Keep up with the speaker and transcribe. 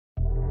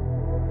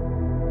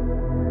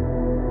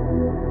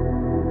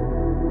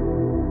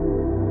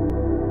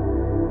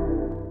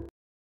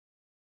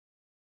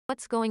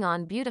What's going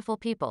on, beautiful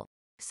people?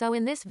 So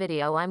in this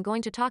video I'm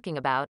going to talking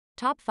about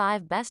top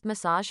 5 best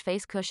massage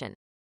face cushion,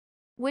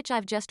 which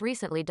I've just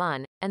recently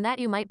done, and that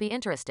you might be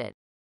interested.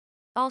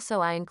 Also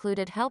I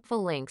included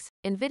helpful links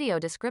in video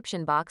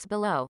description box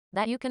below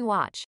that you can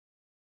watch.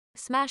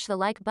 Smash the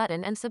like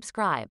button and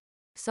subscribe.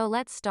 So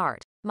let's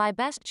start. My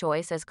best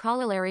choice is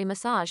Cradle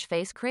Massage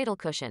Face Cradle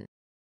Cushion.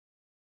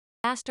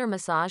 Aster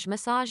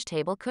Massage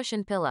Table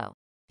Cushion Pillow.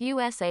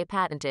 USA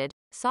patented,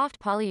 soft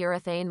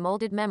polyurethane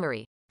molded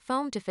memory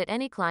foam to fit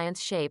any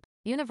client's shape,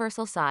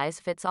 universal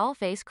size fits all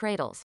face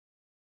cradles.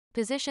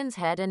 Positions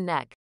head and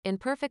neck in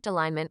perfect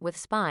alignment with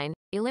spine,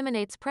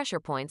 eliminates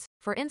pressure points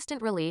for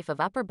instant relief of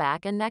upper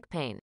back and neck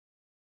pain.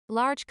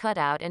 Large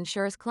cutout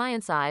ensures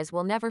client's eyes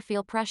will never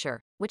feel pressure,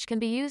 which can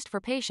be used for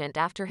patient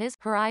after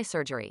his/her eye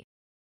surgery.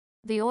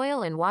 The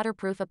oil and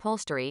waterproof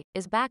upholstery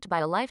is backed by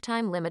a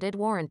lifetime limited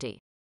warranty.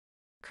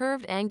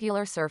 Curved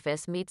angular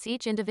surface meets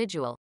each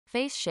individual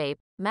face shape,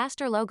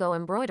 master logo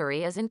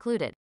embroidery is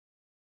included.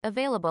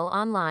 Available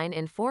online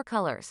in 4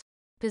 colors.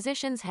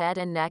 Positions head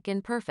and neck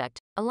in perfect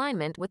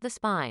alignment with the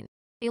spine.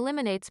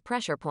 Eliminates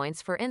pressure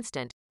points for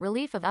instant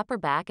relief of upper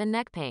back and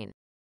neck pain.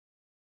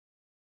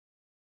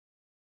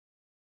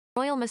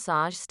 Royal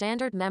Massage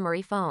Standard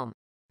Memory Foam.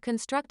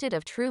 Constructed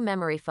of true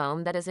memory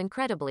foam that is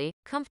incredibly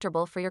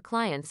comfortable for your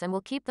clients and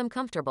will keep them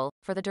comfortable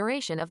for the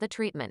duration of the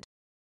treatment.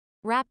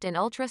 Wrapped in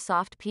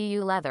ultra-soft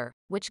PU leather,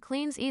 which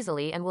cleans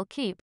easily and will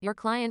keep your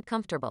client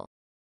comfortable.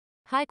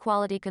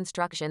 High-quality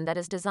construction that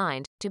is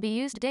designed to be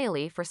used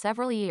daily for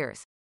several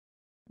years.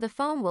 The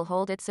foam will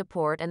hold its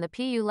support and the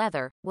PU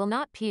leather will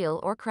not peel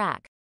or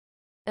crack.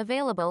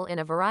 Available in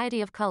a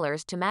variety of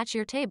colors to match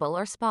your table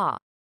or spa.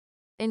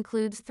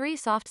 Includes 3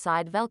 soft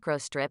side Velcro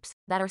strips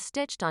that are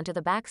stitched onto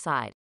the back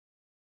side.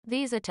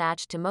 These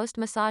attach to most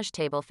massage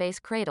table face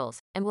cradles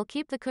and will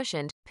keep the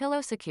cushioned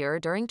pillow secure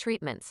during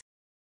treatments.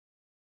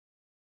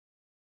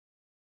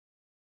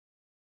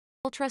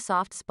 Ultra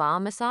Soft Spa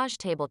Massage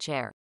Table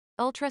Chair.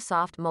 Ultra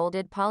soft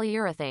molded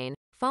polyurethane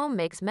foam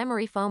makes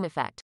memory foam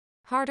effect.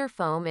 Harder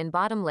foam in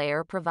bottom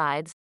layer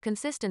provides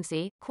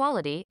consistency,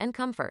 quality, and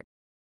comfort.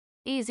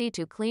 Easy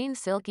to clean,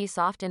 silky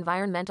soft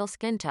environmental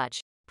skin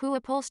touch. PU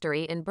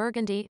upholstery in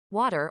burgundy,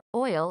 water,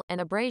 oil, and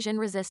abrasion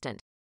resistant.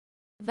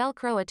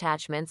 Velcro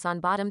attachments on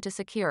bottom to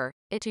secure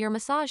it to your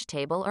massage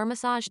table or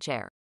massage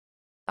chair.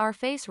 Our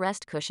face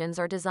rest cushions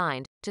are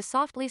designed to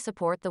softly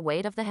support the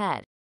weight of the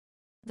head.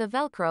 The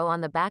Velcro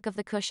on the back of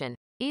the cushion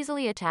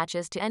easily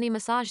attaches to any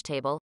massage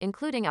table,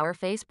 including our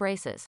face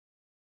braces.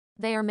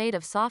 They are made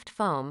of soft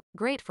foam,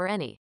 great for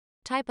any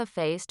type of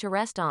face to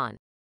rest on.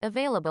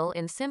 Available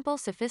in simple,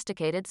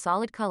 sophisticated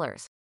solid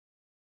colors.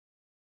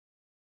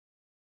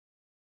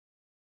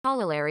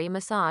 Cradle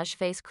Massage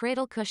Face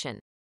Cradle Cushion.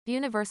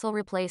 Universal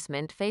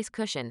replacement face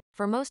cushion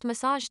for most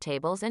massage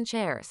tables and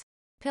chairs.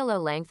 Pillow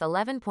length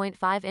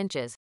 11.5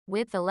 inches,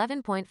 width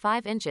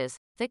 11.5 inches,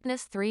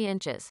 thickness 3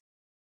 inches.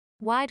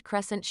 Wide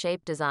crescent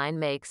shape design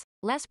makes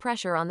less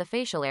pressure on the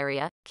facial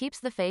area, keeps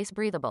the face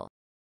breathable.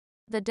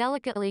 The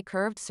delicately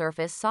curved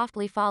surface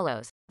softly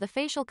follows the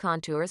facial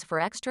contours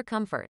for extra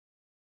comfort.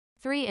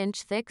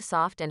 3-inch thick,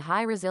 soft and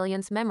high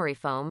resilience memory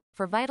foam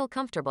for vital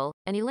comfortable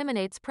and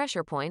eliminates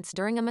pressure points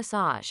during a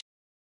massage.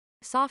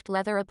 Soft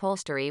leather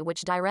upholstery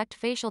which direct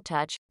facial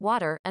touch,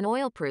 water and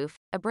oil proof,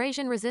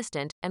 abrasion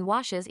resistant, and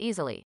washes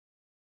easily.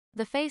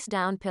 The face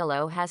down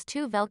pillow has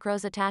 2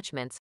 Velcro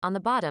attachments on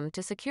the bottom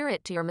to secure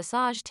it to your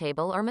massage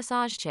table or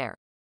massage chair.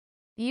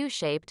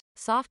 U-shaped,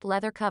 soft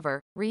leather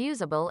cover,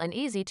 reusable and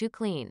easy to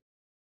clean.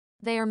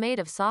 They are made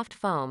of soft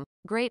foam,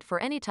 great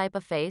for any type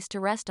of face to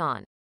rest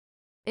on.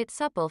 Its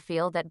supple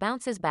feel that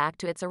bounces back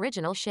to its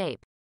original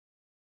shape.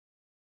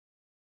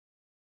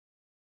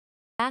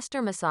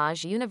 Aster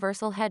Massage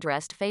Universal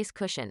Headrest Face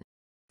Cushion.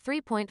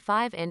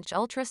 3.5-inch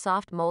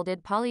ultra-soft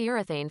molded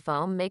polyurethane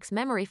foam makes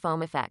memory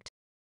foam effect.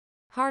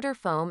 Harder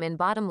foam in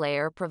bottom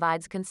layer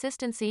provides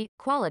consistency,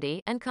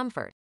 quality, and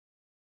comfort.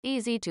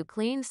 Easy to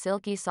clean,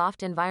 silky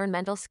soft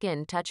environmental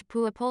skin touch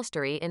PU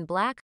upholstery in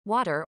black,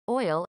 water,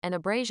 oil, and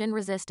abrasion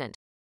resistant.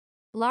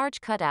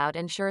 Large cutout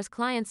ensures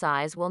client's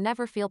eyes will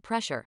never feel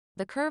pressure.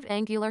 The curved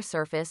angular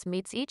surface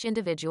meets each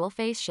individual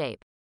face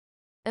shape.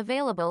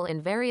 Available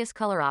in various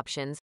color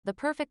options, the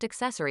perfect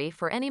accessory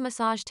for any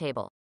massage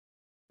table.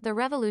 The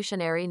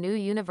revolutionary new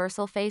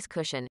universal face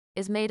cushion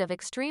is made of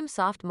extreme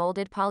soft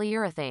molded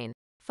polyurethane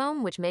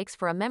foam which makes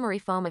for a memory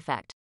foam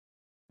effect.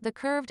 The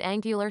curved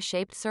angular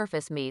shaped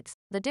surface meets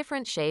the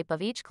different shape of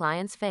each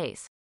client's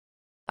face.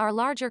 Our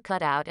larger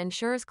cutout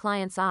ensures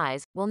client's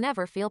eyes will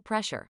never feel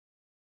pressure.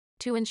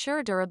 To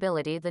ensure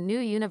durability, the new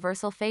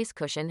universal face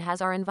cushion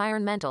has our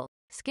environmental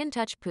skin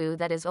touch PU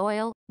that is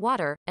oil,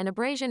 water, and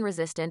abrasion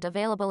resistant.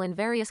 Available in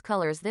various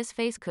colors, this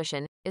face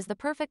cushion is the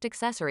perfect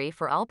accessory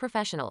for all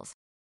professionals.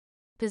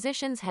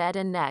 Positions head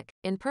and neck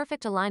in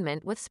perfect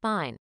alignment with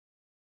spine.